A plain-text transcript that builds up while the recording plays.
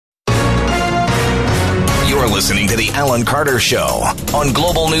listening to The Alan Carter Show on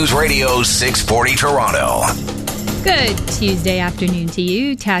Global News Radio 640 Toronto. Good Tuesday afternoon to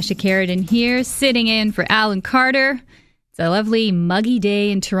you. Tasha Carradine here, sitting in for Alan Carter. It's a lovely muggy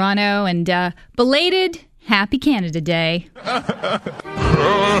day in Toronto, and belated Happy Canada Day.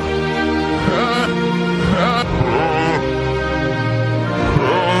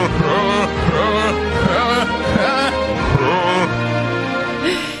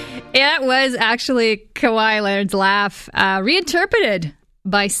 That was actually Kawhi Leonard's laugh, reinterpreted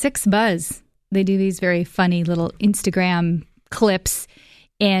by Six Buzz. They do these very funny little Instagram clips.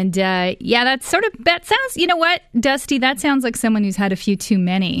 And that sounds, you know what, Dusty, that sounds like someone who's had a few too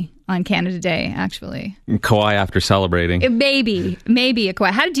many on Canada Day, actually. Kawhi after celebrating. Maybe a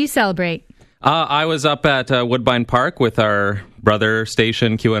Kawhi. How did you celebrate? I was up at Woodbine Park with our brother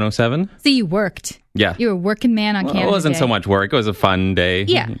station Q107. So you worked. Yeah. You were a working man on Canada Day. It wasn't so much work. It was a fun day.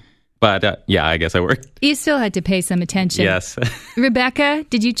 Yeah. But I guess I worked. You still had to pay some attention. Yes. Rebecca,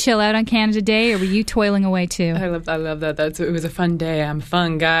 did you chill out on Canada Day, or were you toiling away too? I love that. It was a fun day. I'm a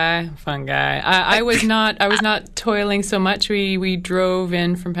fun guy. I was not toiling so much. We drove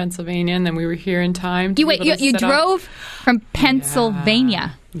in from Pennsylvania, and then we were here in time. You drove from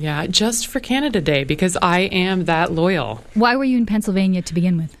Pennsylvania? Yeah, just for Canada Day, because I am that loyal. Why were you in Pennsylvania to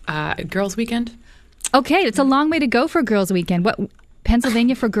begin with? Girls' Weekend. Okay, it's a long way to go for Girls' Weekend. What?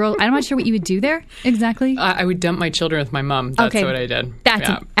 Pennsylvania for girls? I'm not sure what you would do there exactly. I would dump my children with my mom. That's what I did. That's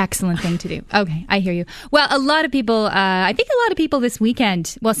an excellent thing to do. Okay, I hear you. Well, a lot of people, I think a lot of people this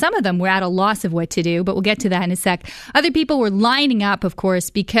weekend, well, some of them were at a loss of what to do, but we'll get to that in a sec. Other people were lining up, of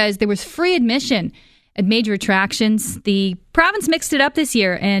course, because there was free admission at major attractions. The province mixed it up this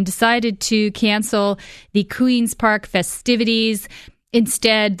year and decided to cancel the Queen's Park festivities.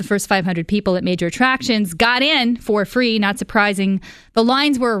 Instead, the first 500 people at major attractions got in for free, not surprising. The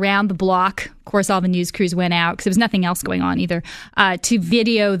lines were around the block. Of course, all the news crews went out because there was nothing else going on either, to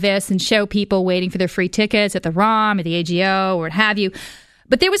video this and show people waiting for their free tickets at the ROM or the AGO or what have you.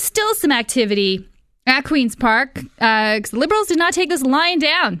 But there was still some activity at Queen's Park because the Liberals did not take this line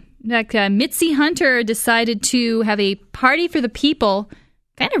down. In fact, Mitzi Hunter decided to have a party for the people,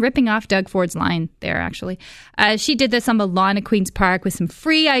 kind of ripping off Doug Ford's line there, actually. She did this on the lawn at Queen's Park with some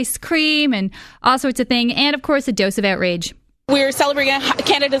free ice cream and all sorts of things, and, of course, a dose of outrage. We're celebrating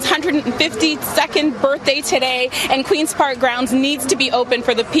Canada's 152nd birthday today, and Queen's Park grounds needs to be open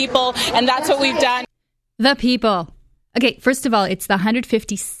for the people, and that's what we've done. The people. Okay, first of all, it's the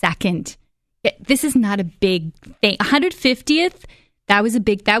 152nd. This is not a big thing. 150th, that was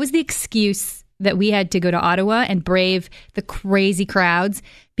the excuse that we had to go to Ottawa and brave the crazy crowds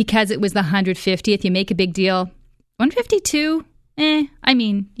because it was the 150th. You make a big deal. 152, I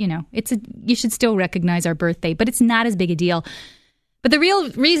mean, you should still recognize our birthday, but it's not as big a deal. But the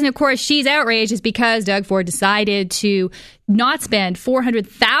real reason, of course, she's outraged is because Doug Ford decided to not spend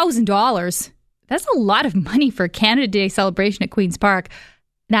 $400,000. That's a lot of money for a Canada Day celebration at Queen's Park.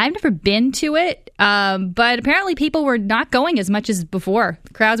 Now, I've never been to it, but apparently people were not going as much as before.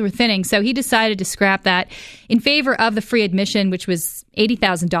 The crowds were thinning, so he decided to scrap that in favor of the free admission, which was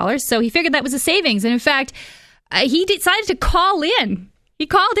 $80,000. So he figured that was a savings. And in fact, he decided to call in. He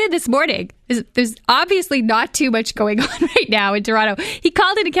called in this morning. There's obviously not too much going on right now in Toronto. He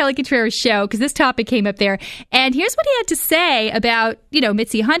called in to Kelly Contreras' show because this topic came up there. And here's what he had to say about,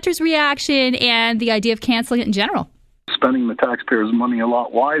 Mitzi Hunter's reaction and the idea of canceling it in general. Spending the taxpayers' money a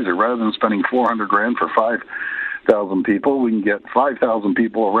lot wiser. Rather than spending $400,000 for 5,000 people, we can get 5,000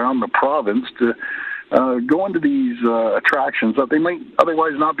 people around the province to go into these attractions that they might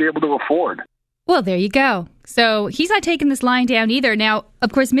otherwise not be able to afford. Well, there you go. So he's not taking this line down either. Now,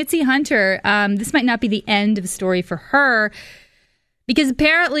 of course, Mitzi Hunter, this might not be the end of the story for her because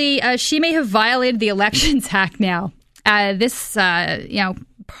apparently she may have violated the Elections Act now. This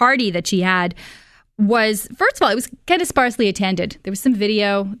party that she had was, first of all, it was kind of sparsely attended. There was some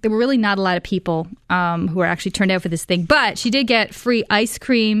video. There were really not a lot of people who were actually turned out for this thing. But she did get free ice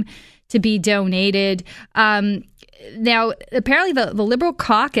cream to be donated. Now, apparently the Liberal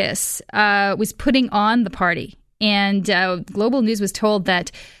caucus was putting on the party. And Global News was told that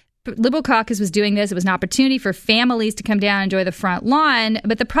Liberal caucus was doing this. It was an opportunity for families to come down and enjoy the front lawn.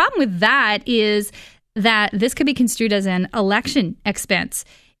 But the problem with that is that this could be construed as an election expense.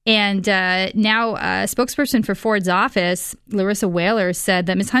 And now a spokesperson for Ford's office, Larissa Whaler, said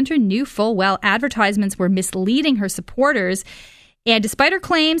that Ms. Hunter knew full well advertisements were misleading her supporters. And despite her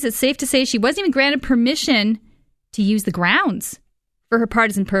claims, it's safe to say she wasn't even granted permission to use the grounds for her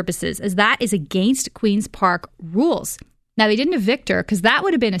partisan purposes, as that is against Queen's Park rules. Now, they didn't evict her because that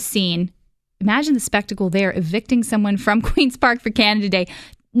would have been a scene. Imagine the spectacle there, evicting someone from Queen's Park for Canada Day.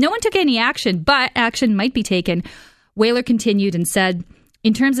 no one took any action, but action might be taken. Whaler continued and said,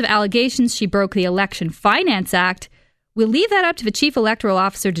 in terms of allegations she broke the Election Finance Act, we'll leave that up to the chief electoral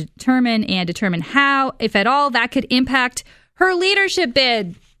officer to determine how, if at all, that could impact her leadership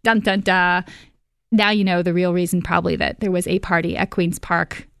bid. Dun, dun, dun. Now you know the real reason probably that there was a party at Queen's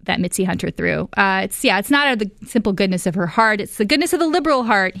Park that Mitzi Hunter threw. It's not out of the simple goodness of her heart. It's the goodness of the Liberal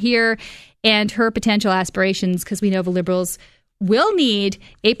heart here and her potential aspirations, because we know the Liberals will need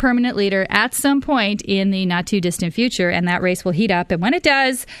a permanent leader at some point in the not too distant future, and that race will heat up. And when it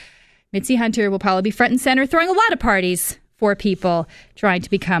does, Mitzi Hunter will probably be front and center, throwing a lot of parties for people trying to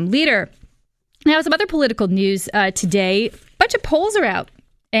become leader. Now, some other political news today. A bunch of polls are out.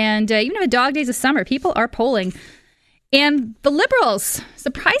 And even in the dog days of summer, people are polling. And the Liberals,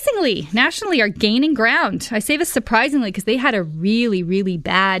 surprisingly, nationally, are gaining ground. I say this surprisingly because they had a really, really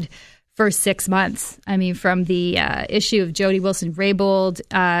bad first 6 months. I mean, from the issue of Jody Wilson-Raybould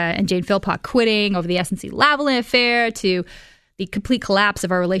and Jane Philpott quitting over the SNC-Lavalin affair to the complete collapse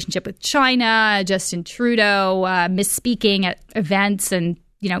of our relationship with China, Justin Trudeau misspeaking at events and,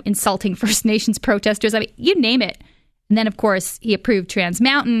 insulting First Nations protesters. I mean, you name it. And then, of course, he approved Trans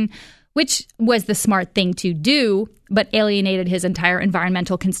Mountain, which was the smart thing to do, but alienated his entire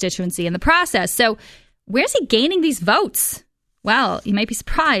environmental constituency in the process. So where's he gaining these votes? Well, you might be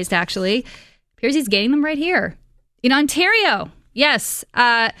surprised, actually. Appears he's gaining them right here in Ontario. Yes.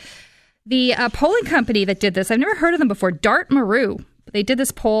 The polling company that did this, I've never heard of them before, Dart Maru. They did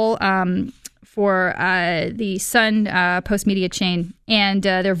this poll for the Sun post-media chain. And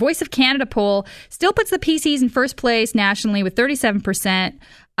their Voice of Canada poll still puts the PCs in first place nationally with 37%.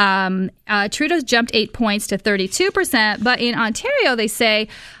 Trudeau's jumped 8 points to 32%. But in Ontario, they say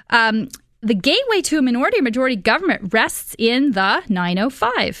the gateway to a minority or majority government rests in the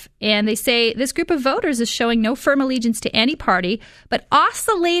 905. And they say this group of voters is showing no firm allegiance to any party, but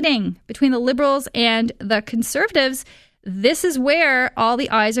oscillating between the Liberals and the Conservatives. This is where all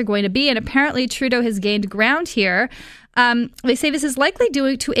the eyes are going to be. And apparently Trudeau has gained ground here. They say this is likely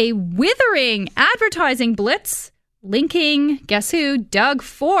due to a withering advertising blitz linking, guess who, Doug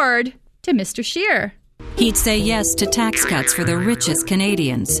Ford to Mr. Scheer. He'd say yes to tax cuts for the richest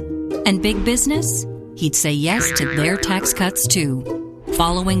Canadians. And big business? He'd say yes to their tax cuts too.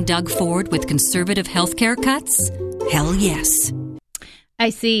 Following Doug Ford with conservative healthcare cuts? Hell yes. I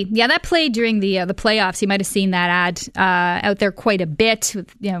see. Yeah, that played during the playoffs. You might have seen that ad out there quite a bit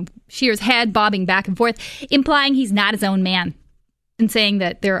with, Scheer's head bobbing back and forth, implying he's not his own man and saying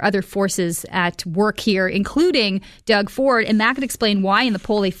that there are other forces at work here, including Doug Ford. And that could explain why in the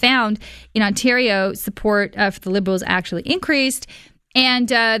poll they found in Ontario, support for the Liberals actually increased. And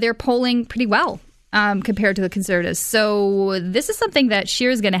they're polling pretty well compared to the Conservatives. So this is something that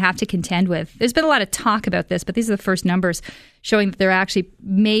Scheer is going to have to contend with. There's been a lot of talk about this, but these are the first numbers showing that there actually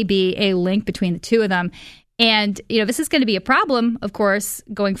may be a link between the two of them. And, this is going to be a problem, of course,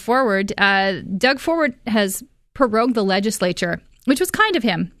 going forward. Doug Ford has prorogued the legislature, which was kind of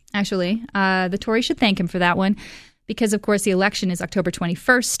him, actually. The Tories should thank him for that one because, of course, the election is October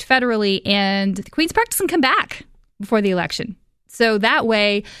 21st federally, and the Queen's Park doesn't come back before the election. So that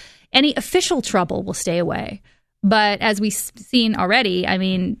way, any official trouble will stay away. But as we've seen already, I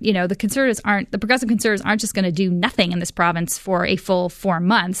mean, the progressive Conservatives aren't just going to do nothing in this province for a full 4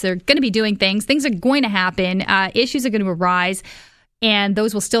 months. They're going to be doing things. Things are going to happen. Issues are going to arise, and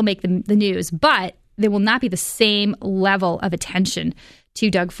those will still make the news. But there will not be the same level of attention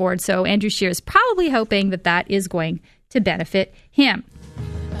to Doug Ford. So Andrew Scheer is probably hoping that that is going to benefit him.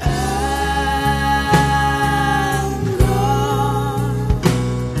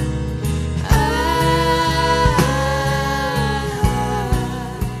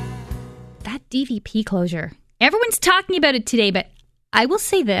 DVP closure. Everyone's talking about it today, but I will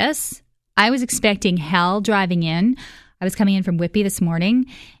say this. I was expecting hell driving in. I was coming in from Whitby this morning,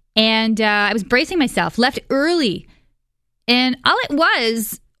 and I was bracing myself, left early. And all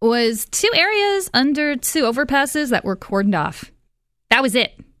it was 2 areas under 2 overpasses that were cordoned off. That was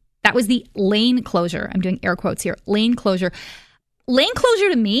it. That was the lane closure. I'm doing air quotes here. Lane closure. Lane closure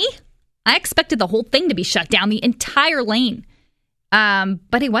to me, I expected the whole thing to be shut down, the entire lane.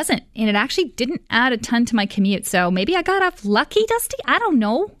 But it wasn't. And it actually didn't add a ton to my commute. So maybe I got off lucky, Dusty. I don't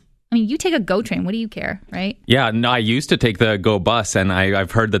know. I mean, you take a GO train. What do you care, right? Yeah, no, I used to take the GO bus, and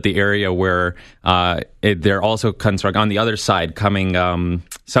I've heard that the area where they're also constructing on the other side, coming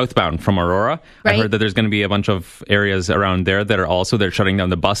southbound from Aurora, right. I heard that there's going to be a bunch of areas around there that are also, they're shutting down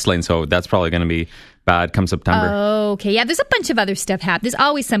the bus lane, so that's probably going to be bad come September. Okay, yeah, there's a bunch of other stuff happening. There's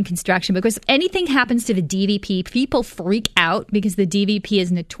always some construction because if anything happens to the DVP, people freak out because the DVP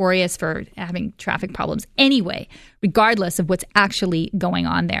is notorious for having traffic problems anyway, regardless of what's actually going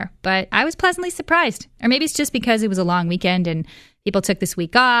on there. But I was pleasantly surprised. Or maybe it's just because it was a long weekend and people took this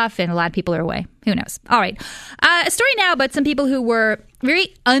week off and a lot of people are away. Who knows? All right. A story now about some people who were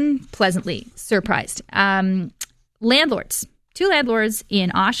very unpleasantly surprised. Landlords. 2 landlords in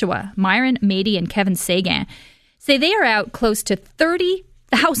Oshawa, Myron Mady and Kevin Sagan, say they are out close to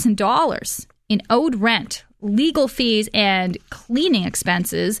 $30,000 in owed rent, legal fees, and cleaning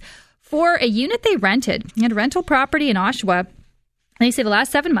expenses for a unit they rented. They had a rental property in Oshawa. They say the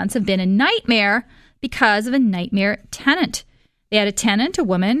last 7 months have been a nightmare because of a nightmare tenant. They had a tenant, a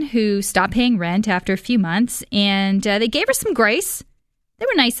woman, who stopped paying rent after a few months, and they gave her some grace. They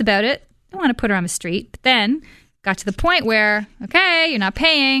were nice about it. They didn't want to put her on the street. But then got to the point where, okay, you're not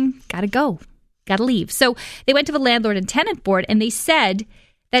paying, gotta go, gotta leave. So they went to the landlord and tenant board, and they said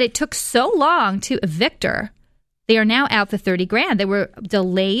that it took so long to evict her. They are now out the $30,000. There were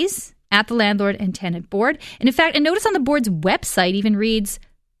delays at the landlord and tenant board. And in fact, a notice on the board's website even reads,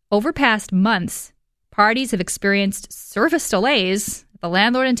 over past months, parties have experienced service delays at the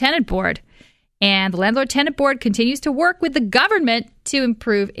landlord and tenant board. And the landlord-tenant board continues to work with the government to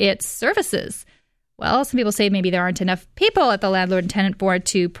improve its services. Well, some people say maybe there aren't enough people at the landlord and tenant board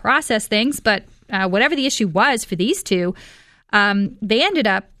to process things, but whatever the issue was for these two, they ended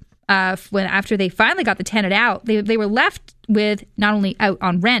up, after they finally got the tenant out, they were left with not only out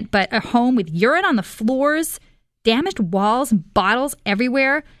on rent, but a home with urine on the floors, damaged walls, and bottles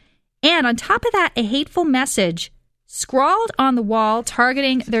everywhere. And on top of that, a hateful message scrawled on the wall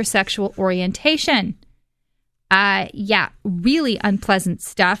targeting their sexual orientation. Yeah, really unpleasant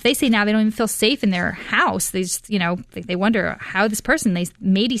stuff. They say now they don't even feel safe in their house. They just, they wonder how this person,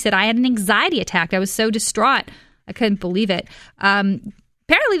 Mady said, I had an anxiety attack. I was so distraught. I couldn't believe it.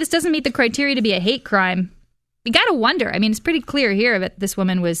 Apparently this doesn't meet the criteria to be a hate crime. You got to wonder. I mean, it's pretty clear here that this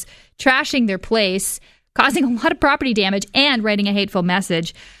woman was trashing their place, causing a lot of property damage, and writing a hateful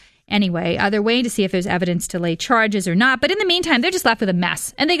message. Anyway, they're waiting to see if there's evidence to lay charges or not. But in the meantime, they're just left with a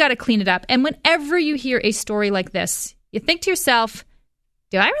mess, and they got to clean it up. And whenever you hear a story like this, you think to yourself,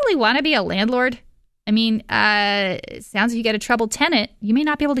 do I really want to be a landlord? I mean, it sounds like you get a troubled tenant, you may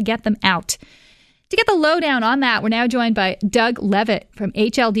not be able to get them out. To get the lowdown on that, we're now joined by Doug Levitt from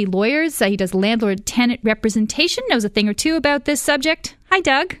HLD Lawyers. He does landlord-tenant representation, knows a thing or two about this subject. Hi,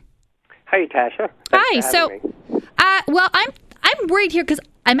 Doug. Hi, Tasha. Hi. So, well, I'm worried here because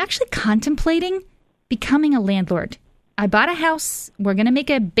I'm actually contemplating becoming a landlord. I bought a house. We're going to make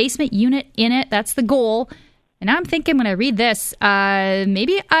a basement unit in it. That's the goal. And now I'm thinking when I read this,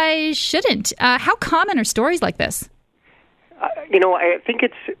 maybe I shouldn't. How common are stories like this? I think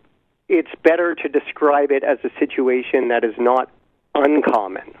it's better to describe it as a situation that is not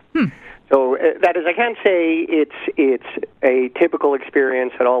uncommon. So that is, I can't say it's a typical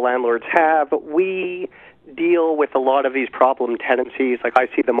experience that all landlords have, but we deal with a lot of these problem tenancies. Like, I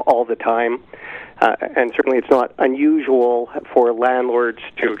see them all the time, and certainly it's not unusual for landlords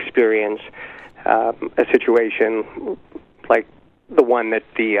to experience a situation like the one that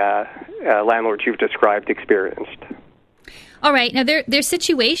the landlords you've described experienced. All right. Now, their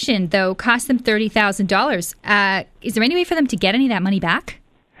situation, though, cost them $30,000. Is there any way for them to get any of that money back?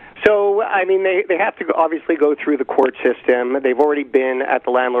 So, I mean, they have to obviously go through the court system. They've already been at the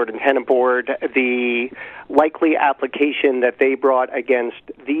landlord and tenant board. The likely application that they brought against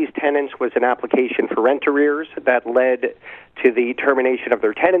these tenants was an application for rent arrears that led to the termination of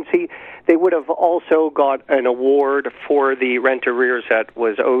their tenancy. They would have also got an award for the rent arrears that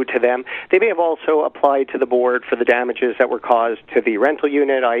was owed to them. They may have also applied to the board for the damages that were caused to the rental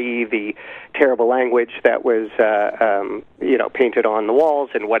unit, i.e. the terrible language that was painted on the walls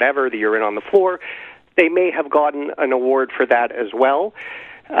and whatever, the urine on the floor. They may have gotten an award for that as well.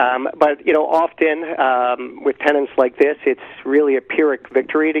 But often with tenants like this, it's really a Pyrrhic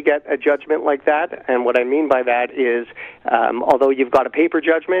victory to get a judgment like that. And what I mean by that is, although you've got a paper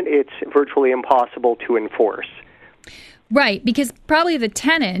judgment, it's virtually impossible to enforce. Right, because probably the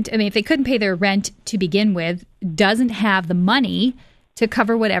tenant, I mean, if they couldn't pay their rent to begin with, doesn't have the money to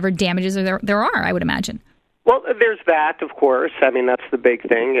cover whatever damages there are, I would imagine. Well, there's that, of course. I mean, that's the big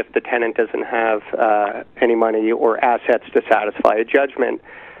thing. If the tenant doesn't have any money or assets to satisfy a judgment,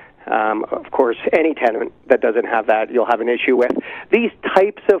 of course, any tenant that doesn't have that, you'll have an issue with. These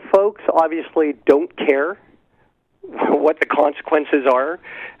types of folks obviously don't care what the consequences are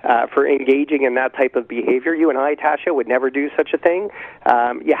for engaging in that type of behavior. You and I, Tasha, would never do such a thing.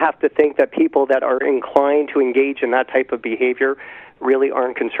 You have to think that people that are inclined to engage in that type of behavior really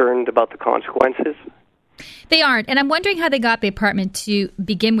aren't concerned about the consequences. They aren't. And I'm wondering how they got the apartment to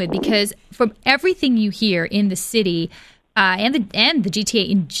begin with, because from everything you hear in the city and the GTA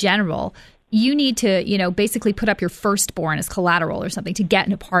in general, you need to, basically put up your firstborn as collateral or something to get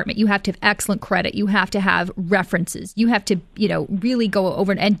an apartment. You have to have excellent credit. You have to have references. You have to, really go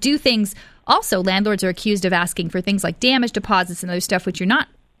over and do things. Also, landlords are accused of asking for things like damage deposits and other stuff, which you're not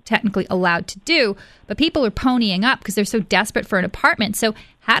technically allowed to do. But people are ponying up because they're so desperate for an apartment. So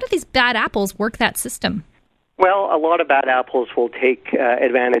how do these bad apples work that system? Well, a lot of bad apples will take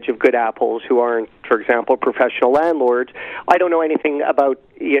advantage of good apples who aren't, for example, professional landlords. I don't know anything about,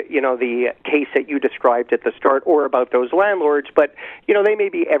 the case that you described at the start or about those landlords, but, they may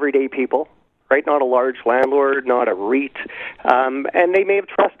be everyday people, right? Not a large landlord, not a REIT, and they may have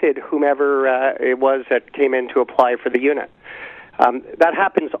trusted whomever it was that came in to apply for the unit. That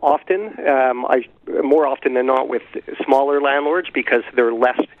happens often, more often than not with smaller landlords because they're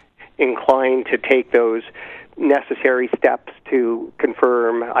less inclined to take those necessary steps to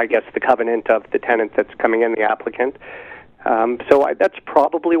confirm, I guess, the covenant of the tenant that's coming in, the applicant. That's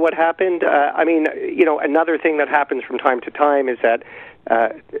probably what happened. Another thing that happens from time to time is that,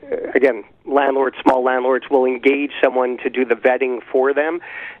 again, small landlords will engage someone to do the vetting for them,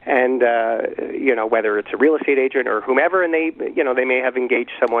 and, whether it's a real estate agent or whomever, and they may have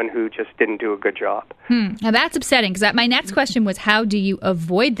engaged someone who just didn't do a good job. Now, that's upsetting, because my next question was, how do you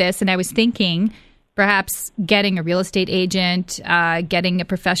avoid this? And I was thinking perhaps getting a real estate agent, getting a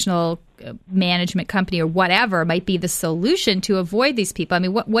professional management company or whatever might be the solution to avoid these people. I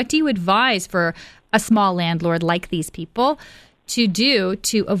mean, what do you advise for a small landlord like these people to do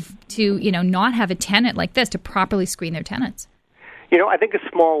to not have a tenant like this, to properly screen their tenants? I think a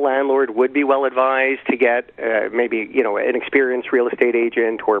small landlord would be well advised to get maybe an experienced real estate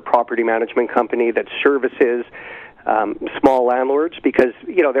agent or a property management company that services small landlords, because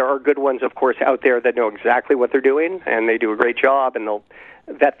there are good ones, of course, out there that know exactly what they're doing, and they do a great job, and they'll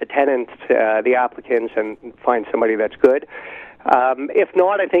vet the tenants, the applicants, and find somebody that's good. If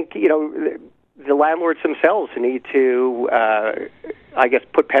not, I think the landlords themselves need to,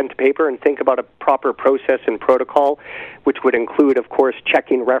 put pen to paper and think about a proper process and protocol, which would include, of course,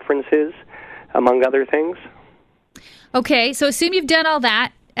 checking references, among other things. Okay, so assume you've done all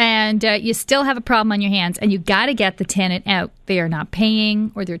that, and you still have a problem on your hands, and you got to get the tenant out. They are not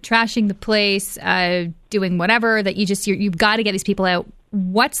paying, or they're trashing the place, doing whatever that you've got to get these people out.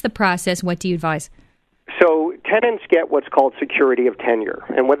 What's the process? What do you advise? So tenants get what's called security of tenure,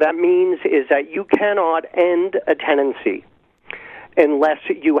 and what that means is that you cannot end a tenancy unless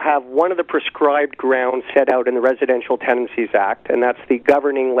you have one of the prescribed grounds set out in the Residential Tenancies Act, and that's the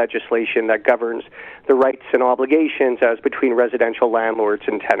governing legislation that governs the rights and obligations as between residential landlords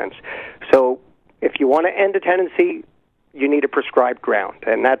and tenants. So if you want to end a tenancy, you need a prescribed ground,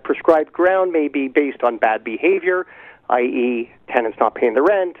 and that prescribed ground may be based on bad behavior, i.e. tenants not paying the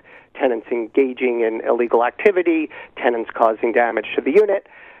rent, tenants engaging in illegal activity, tenants causing damage to the unit.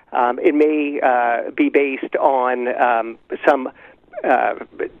 It may be based on some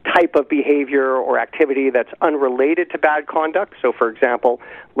type of behavior or activity that's unrelated to bad conduct. So, for example,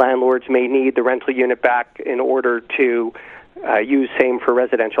 landlords may need the rental unit back in order to use same for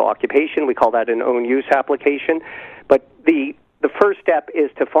residential occupation. We call that an own use application. But the first step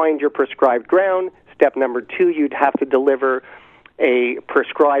is to find your prescribed ground. Step number 2, you'd have to deliver a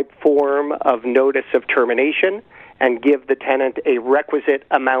prescribed form of notice of termination and give the tenant a requisite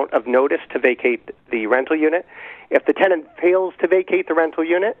amount of notice to vacate the rental unit. If the tenant fails to vacate the rental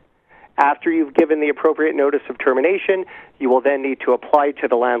unit, after you've given the appropriate notice of termination, you will then need to apply to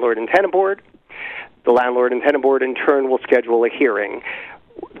the Landlord and Tenant Board. The Landlord and Tenant Board, in turn, will schedule a hearing.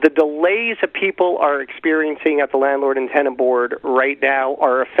 The delays that people are experiencing at the Landlord and Tenant Board right now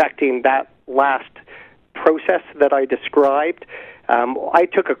are affecting that last process that I described. I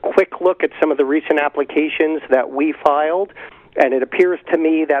took a quick look at some of the recent applications that we filed, and it appears to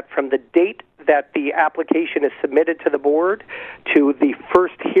me that from the date that the application is submitted to the board to the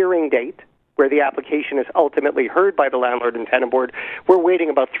first hearing date, where the application is ultimately heard by the Landlord and Tenant Board, we're waiting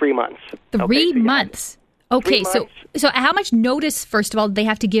about 3 months. 3 months? Okay, 3 months. So how much notice, first of all, do they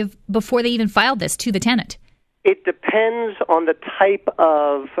have to give before they even file this to the tenant? It depends on the type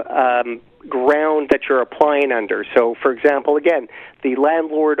of ground that you're applying under. So, for example, again, the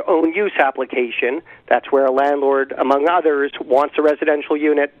landlord own use application, that's where a landlord, among others, wants a residential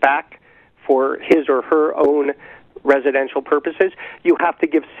unit back for his or her own residential purposes. You have to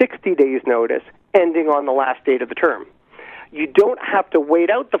give 60 days notice ending on the last date of the term. You don't have to wait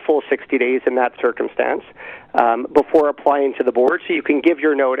out the full 60 days in that circumstance before applying to the board, so you can give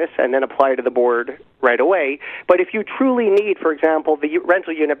your notice and then apply to the board right away. But if you truly need, for example, the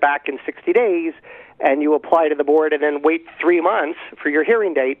rental unit back in 60 days, and you apply to the board and then wait 3 months for your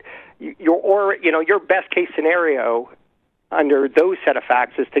hearing date, your best case scenario under those set of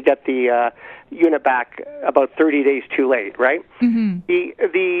facts is to get the unit back about 30 days too late, right? Mm-hmm.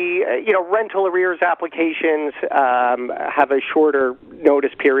 The rental arrears applications have a shorter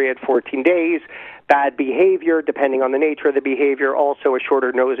notice period, 14 days. Bad behavior, depending on the nature of the behavior, also a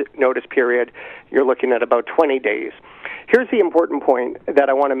shorter notice period. You're looking at about 20 days. Here's the important point that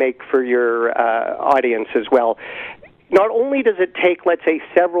I want to make for your audience as well. Not only does it take, let's say,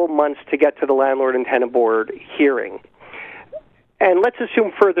 several months to get to the Landlord and Tenant Board hearing, and let's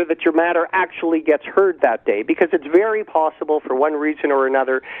assume further that your matter actually gets heard that day, because it's very possible for one reason or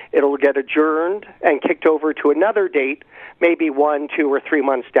another it'll get adjourned and kicked over to another date, maybe 1, 2, or 3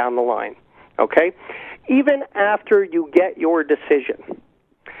 months down the line. Okay? Even after you get your decision,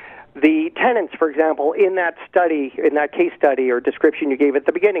 the tenants, for example, in that case study or description you gave at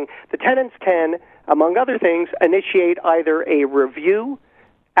the beginning, the tenants can, among other things, initiate either a review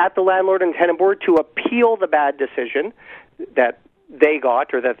at the Landlord and Tenant Board to appeal the bad decision that they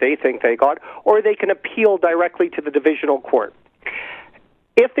got or that they think they got, or they can appeal directly to the divisional court.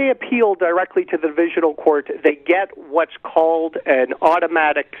 If they appeal directly to the divisional court, they get what's called an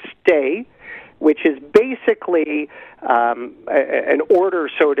automatic stay, which is basically an order,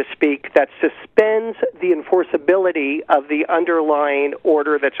 so to speak, that suspends the enforceability of the underlying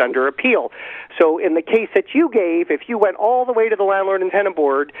order that's under appeal. So in the case that you gave, if you went all the way to the Landlord and Tenant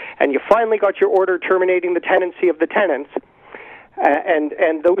Board and you finally got your order terminating the tenancy of the tenants,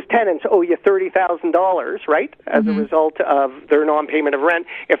 and those tenants owe you $30,000, right, as a result of their non-payment of rent,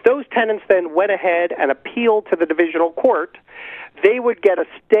 if those tenants then went ahead and appealed to the divisional court, they would get a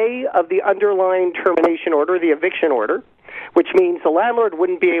stay of the underlying termination order, the eviction order, which means the landlord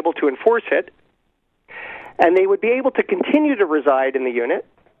wouldn't be able to enforce it, and they would be able to continue to reside in the unit,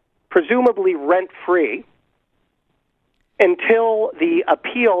 presumably rent-free, until the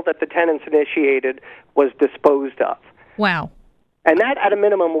appeal that the tenants initiated was disposed of. Wow. And that, at a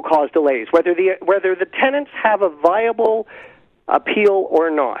minimum, will cause delays, whether the tenants have a viable appeal or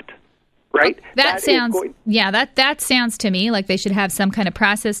not. Right? That sounds to me like they should have some kind of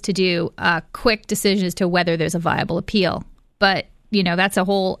process to do a quick decision as to whether there's a viable appeal. But, that's a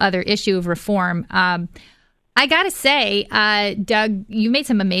whole other issue of reform. I got to say, Doug, you made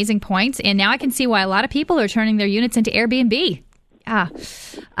some amazing points, and now I can see why a lot of people are turning their units into Airbnb.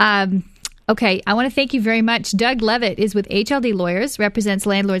 Okay, I want to thank you very much. Doug Levitt is with HLD Lawyers, represents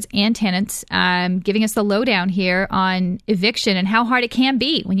landlords and tenants, giving us the lowdown here on eviction and how hard it can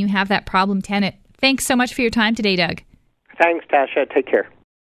be when you have that problem tenant. Thanks so much for your time today, Doug. Thanks, Tasha. Take care.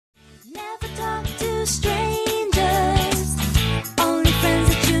 Never talk to strangers, only friends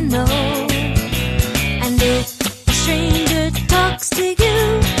that you know. And if a stranger talks to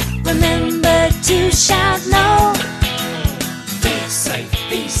you, remember to shout no. Be safe,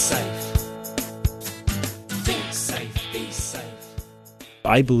 be safe.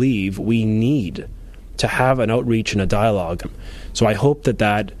 I believe we need to have an outreach and a dialogue. So I hope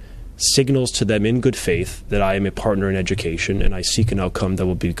that signals to them in good faith that I am a partner in education and I seek an outcome that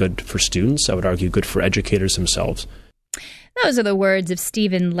will be good for students. I would argue good for educators themselves. Those are the words of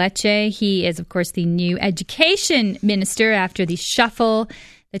Stephen Lecce. He is, of course, the new education minister after the shuffle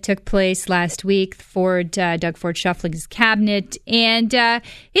that took place last week. Doug Ford shuffling his cabinet. And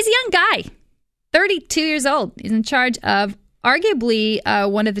he's a young guy, 32 years old. He's in charge of arguably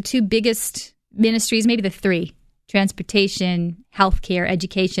one of the two biggest ministries, maybe the three: transportation, healthcare,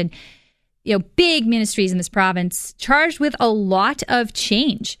 education. Big ministries in this province, charged with a lot of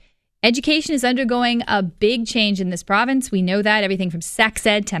change. Education is undergoing a big change in this province. We know that, everything from sex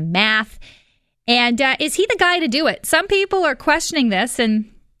ed to math. And is he the guy to do it? Some people are questioning this,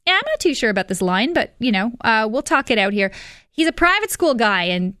 and I'm not too sure about this line, but, we'll talk it out here. He's a private school guy,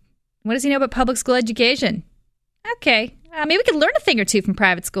 and what does he know about public school education? Okay. Maybe we could learn a thing or two from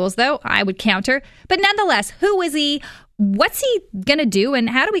private schools, though, I would counter. But nonetheless, who is he? What's he going to do? And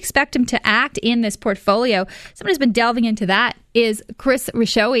how do we expect him to act in this portfolio? Someone who's been delving into that is Chris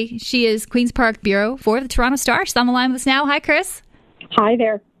Rishowie. She is Queen's Park Bureau for the Toronto Star. She's on the line with us now. Hi, Chris. Hi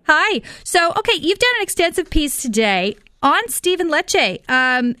there. Hi. So, okay, you've done an extensive piece today on Stephen Lecce.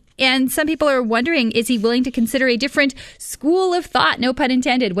 And some people are wondering, is he willing to consider a different school of thought? No pun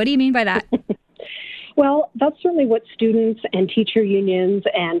intended. What do you mean by that? Well, that's certainly what students and teacher unions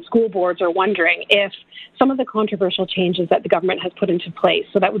and school boards are wondering, if some of the controversial changes that the government has put into place.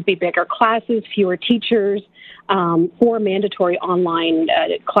 So that would be bigger classes, fewer teachers, 4 mandatory online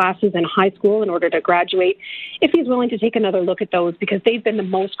classes in high school in order to graduate, if he's willing to take another look at those, because they've been the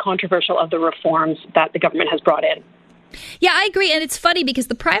most controversial of the reforms that the government has brought in. Yeah, I agree. And it's funny because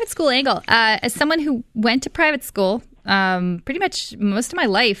the private school angle, as someone who went to private school pretty much most of my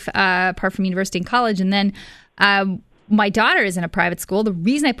life, apart from university and college, and then my daughter is in a private school. The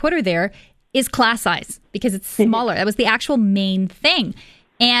reason I put her there is class size, because it's smaller. That was the actual main thing.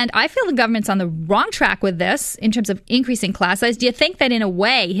 And I feel the government's on the wrong track with this in terms of increasing class size. Do you think that in a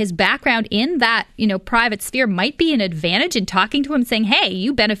way his background in that, private sphere might be an advantage in talking to him, saying, hey,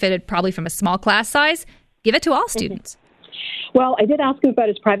 you benefited probably from a small class size, give it to all students? Well, I did ask him about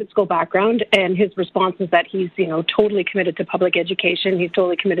his private school background, and his response is that he's, totally committed to public education. He's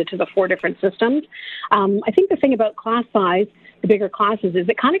totally committed to the 4 different systems. I think the thing about class size, the bigger classes, is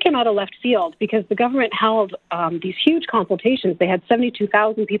it kind of came out of left field because the government held these huge consultations. They had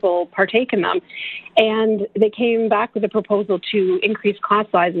 72,000 people partake in them, and they came back with a proposal to increase class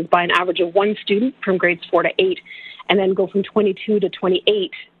sizes by an average of 1 student from grades 4 to 8, and then go from 22 to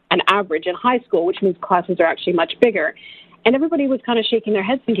 28 an average in high school, which means classes are actually much bigger. And everybody was kind of shaking their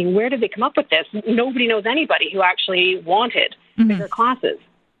heads thinking, where did they come up with this? Nobody knows anybody who actually wanted bigger classes.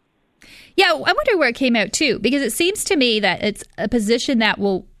 Yeah, I wonder where it came out, too, because it seems to me that it's a position that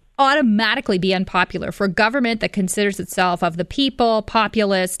will automatically be unpopular for a government that considers itself of the people,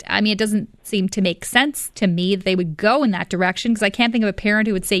 populist. I mean, it doesn't seem to make sense to me that they would go in that direction, because I can't think of a parent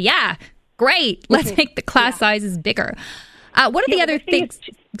who would say, yeah, great, let's make the class sizes bigger. What are the other things?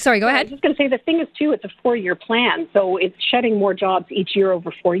 Sorry, go ahead. I was just going to say, the thing is, too, it's a 4-year plan, so it's shedding more jobs each year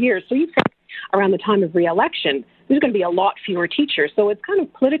over 4 years. So you think around the time of re-election, there's going to be a lot fewer teachers. So it's kind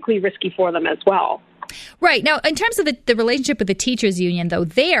of politically risky for them as well. Right. Now, in terms of the relationship with the teachers union, though,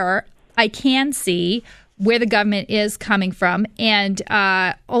 there I can see where the government is coming from, and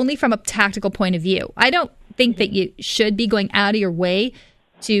only from a tactical point of view. I don't think that you should be going out of your way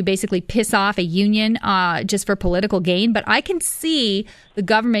to basically piss off a union just for political gain. But I can see the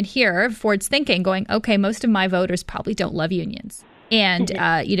government here, Ford's thinking, going, okay, most of my voters probably don't love unions. And,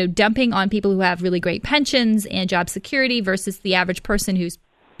 dumping on people who have really great pensions and job security versus the average person who's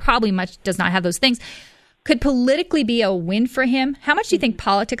probably does not have those things could politically be a win for him. How much do you think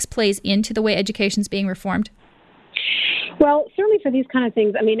politics plays into the way education's being reformed? Well, certainly for these kind of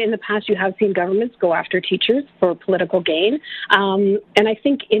things, I mean, in the past you have seen governments go after teachers for political gain. And I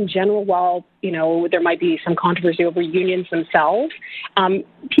think in general, while, there might be some controversy over unions themselves,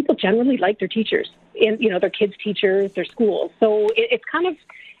 people generally like their teachers and, their kids' teachers, their schools. So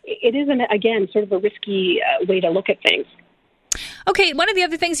it is, again, sort of a risky way to look at things. Okay, one of the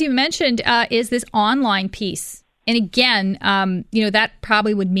other things you mentioned is this online piece. And again, that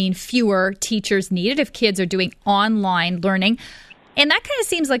probably would mean fewer teachers needed if kids are doing online learning. And that kind of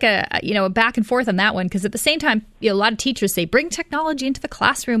seems like a back and forth on that one, because at the same time, a lot of teachers say, bring technology into the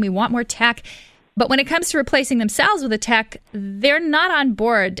classroom. We want more tech. But when it comes to replacing themselves with a tech, they're not on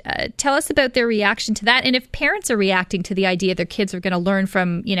board. Tell us about their reaction to that. And if parents are reacting to the idea their kids are going to learn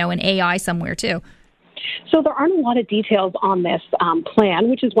from, an AI somewhere too. So there aren't a lot of details on this plan,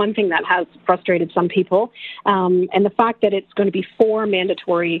 which is one thing that has frustrated some people. And the fact that it's going to be 4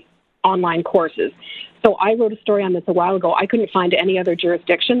 mandatory online courses. So I wrote a story on this a while ago. I couldn't find any other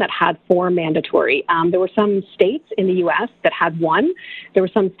jurisdiction that had 4 mandatory. There were some states in the U.S. that had 1. There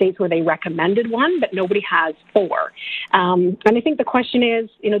were some states where they recommended 1, but nobody has 4. And I think the question is,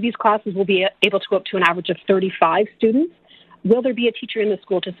 these classes will be able to go up to an average of 35 students. Will there be a teacher in the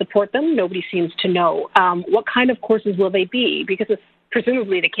school to support them? Nobody seems to know. What kind of courses will they be? Because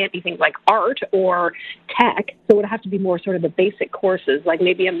presumably they can't be things like art or tech, so it would have to be more sort of the basic courses, like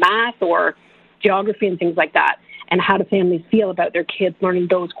maybe a math or geography and things like that. And how do families feel about their kids learning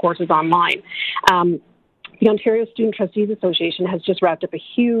those courses online? The Ontario Student Trustees Association has just wrapped up a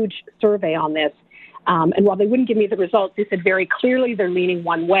huge survey on this. And while they wouldn't give me the results, they said very clearly they're leaning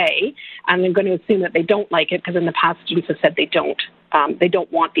one way, and I'm going to assume that they don't like it because in the past students have said they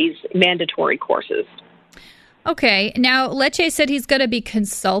don't want these mandatory courses. Okay. Now, Lecce said he's going to be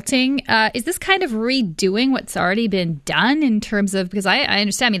consulting. Is this kind of redoing what's already been done in terms of, because I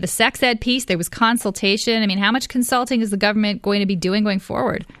understand, the sex ed piece, there was consultation. How much consulting is the government going to be doing going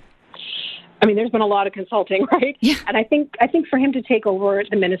forward? I mean, there's been a lot of consulting, right? Yeah. And I think for him to take over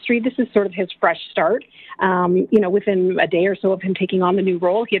the ministry, this is sort of his fresh start. Within a day or so of him taking on the new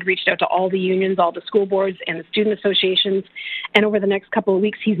role, he had reached out to all the unions, all the school boards, and the student associations. And over the next couple of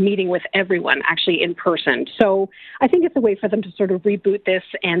weeks, he's meeting with everyone actually in person. So I think it's a way for them to sort of reboot this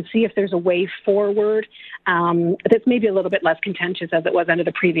and see if there's a way forward that's maybe a little bit less contentious as it was under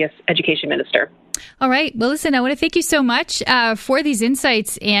the previous education minister. All right. Well, listen, I want to thank you so much for these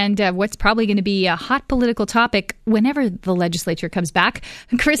insights and what's probably going to be a hot political topic whenever the legislature comes back.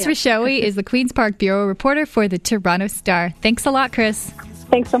 Chris Rishowie is the Queen's Park Bureau reporter for the Toronto Star. Thanks a lot, Chris.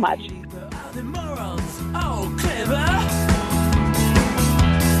 Thanks so much.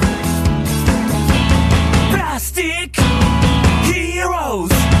 Plastic heroes.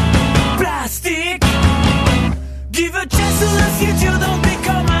 Plastic. Give a chance to the future. Don't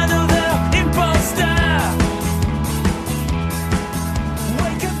become another imposter.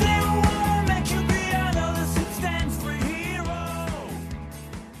 Wake up, they will make you be another substance-free hero.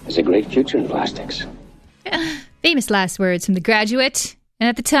 There's a great future in plastics. Famous last words from The Graduate. And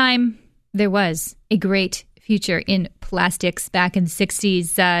at the time, there was a great future in plastics back in the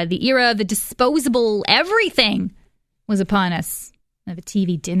 60s. The era of the disposable everything was upon us. The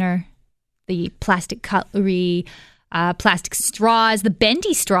TV dinner, the plastic cutlery, plastic straws, the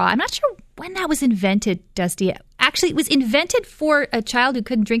bendy straw. I'm not sure when that was invented, Dusty. Actually, it was invented for a child who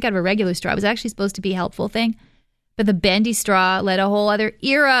couldn't drink out of a regular straw. It was actually supposed to be a helpful thing. But the bendy straw led a whole other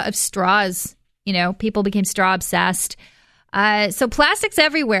era of straws. You know, people became straw obsessed. So plastics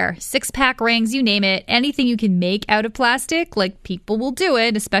everywhere, 6-pack rings, you name it, anything you can make out of plastic, like people will do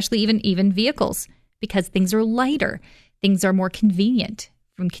it, especially even vehicles, because things are lighter, things are more convenient.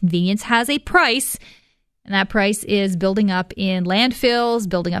 And convenience has a price, and that price is building up in landfills,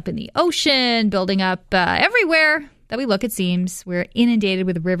 building up in the ocean, building up everywhere that we look, it seems. We're inundated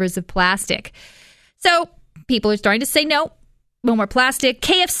with rivers of plastic. So people are starting to say no. No more plastic.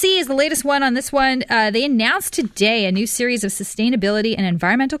 KFC is the latest one on this one. They announced today a new series of sustainability and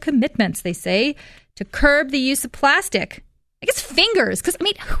environmental commitments, they say, to curb the use of plastic. I guess fingers, because, I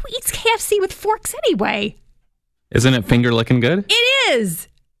mean, who eats KFC with forks anyway? Isn't it finger looking good? It is.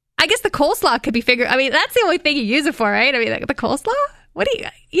 I guess the coleslaw could be finger. I mean, that's the only thing you use it for, right? I mean, the coleslaw?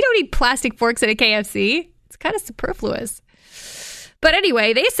 You don't need plastic forks at a KFC. It's kind of superfluous. But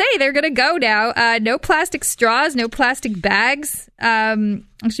anyway, they say they're going to go now. No plastic straws, no plastic bags. Actually,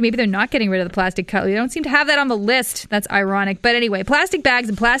 maybe they're not getting rid of the plastic cutlery. They don't seem to have that on the list. That's ironic. But anyway, plastic bags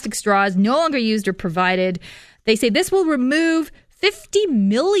and plastic straws no longer used or provided. They say this will remove 50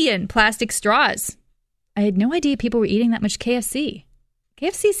 million plastic straws. I had no idea people were eating that much KFC.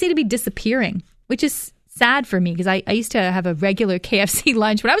 KFC seemed to be disappearing, which is sad for me because I used to have a regular KFC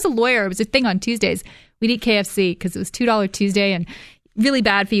lunch. When I was a lawyer, it was a thing on Tuesdays. We'd eat KFC because it was $2 Tuesday and really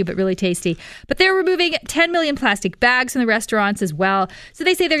bad for you, but really tasty. But they're removing 10 million plastic bags from the restaurants as well. So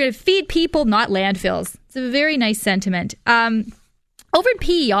they say they're going to feed people, not landfills. It's a very nice sentiment. Over in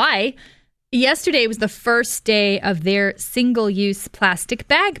PEI, yesterday was the first day of their single-use plastic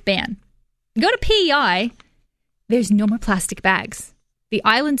bag ban. Go to PEI, there's no more plastic bags. The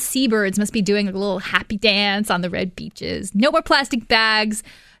island seabirds must be doing a little happy dance on the red beaches. No more plastic bags.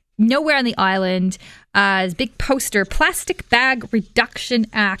 Nowhere on the island. This big poster, Plastic Bag Reduction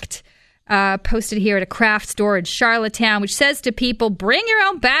Act, posted here at a craft store in Charlottetown, which says to people, bring your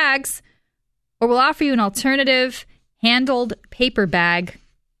own bags or we'll offer you an alternative handled paper bag,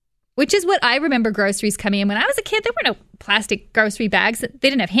 which is what I remember groceries coming in. When I was a kid, there were no plastic grocery bags. They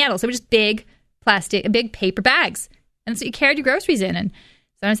didn't have handles. They were just big paper bags. And so you carried your groceries in, and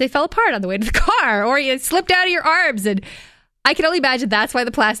sometimes they fell apart on the way to the car, or you slipped out of your arms. And I can only imagine that's why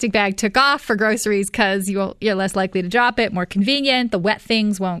the plastic bag took off for groceries, because you're less likely to drop it, more convenient. The wet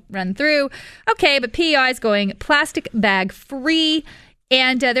things won't run through. Okay, but PEI is going plastic bag free,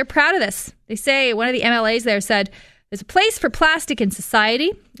 and they're proud of this. They say, one of the MLAs there said, there's a place for plastic in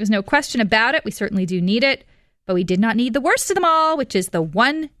society. There's no question about it. We certainly do need it. But we did not need the worst of them all, which is the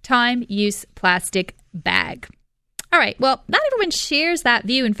one-time use plastic bag. All right, well, not everyone shares that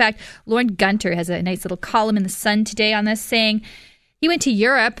view. In fact, Lauren Gunter has a nice little column in The Sun today on this, saying he went to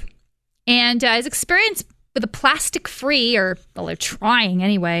Europe and his experience with a plastic-free, they're trying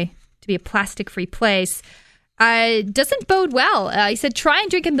anyway, to be a plastic-free place, doesn't bode well. He said, try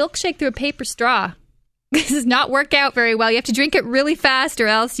and drink a milkshake through a paper straw. This does not work out very well. You have to drink it really fast, or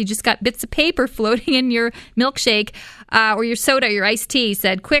else you just got bits of paper floating in your milkshake or your soda, your iced tea. He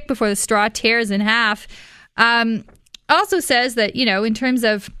said, quick before the straw tears in half. Also says that, in terms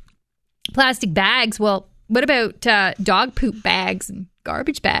of plastic bags, well, what about dog poop bags and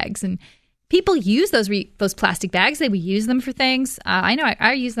garbage bags? And people use those plastic bags. They would use them for things. I know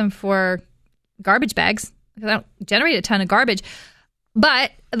I use them for garbage bags. They don't generate a ton of garbage.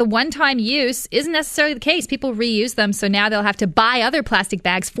 But the one-time use isn't necessarily the case. People reuse them, so now they'll have to buy other plastic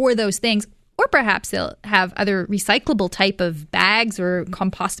bags for those things. Or perhaps they'll have other recyclable type of bags or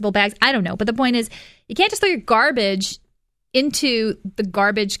compostable bags. I don't know. But the point is, you can't just throw your garbage into the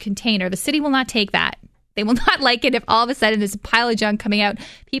garbage container. The city will not take that. They will not like it if all of a sudden there's a pile of junk coming out.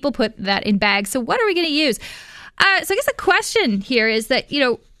 People put that in bags. So what are we going to use? So I guess the question here is that,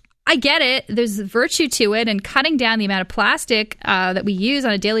 I get it. There's virtue to it, and cutting down the amount of plastic that we use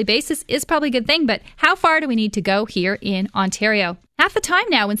on a daily basis is probably a good thing. But how far do we need to go here in Ontario? Half the time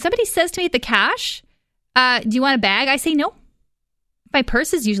now, when somebody says to me at the cash, do you want a bag? I say no. My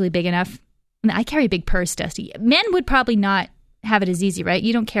purse is usually big enough. I carry a big purse, Dusty. Men would probably not have it as easy, right?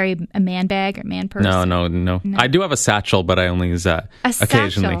 You don't carry a man bag or man purse. No. I do have a satchel, but I only use that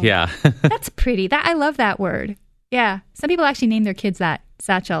occasionally. Satchel. Yeah. That's pretty. I love that word. Yeah. Some people actually name their kids that,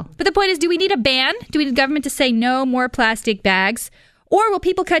 satchel. But the point is, do we need a ban? Do we need the government to say no more plastic bags? Or will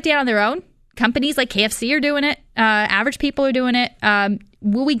people cut down on their own? Companies like KFC are doing it. Average people are doing it.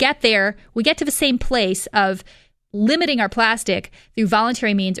 Will we get there? We get to the same place of limiting our plastic through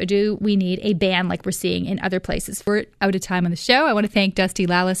voluntary means, or do we need a ban like we're seeing in other places? We're out of time on the show. I want to thank Dusty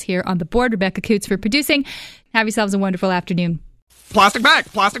Lallis here on the board, Rebecca Coots for producing. Have yourselves a wonderful afternoon. Plastic bag,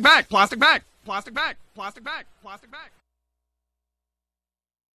 plastic bag, plastic bag, plastic bag, plastic bag, plastic bag.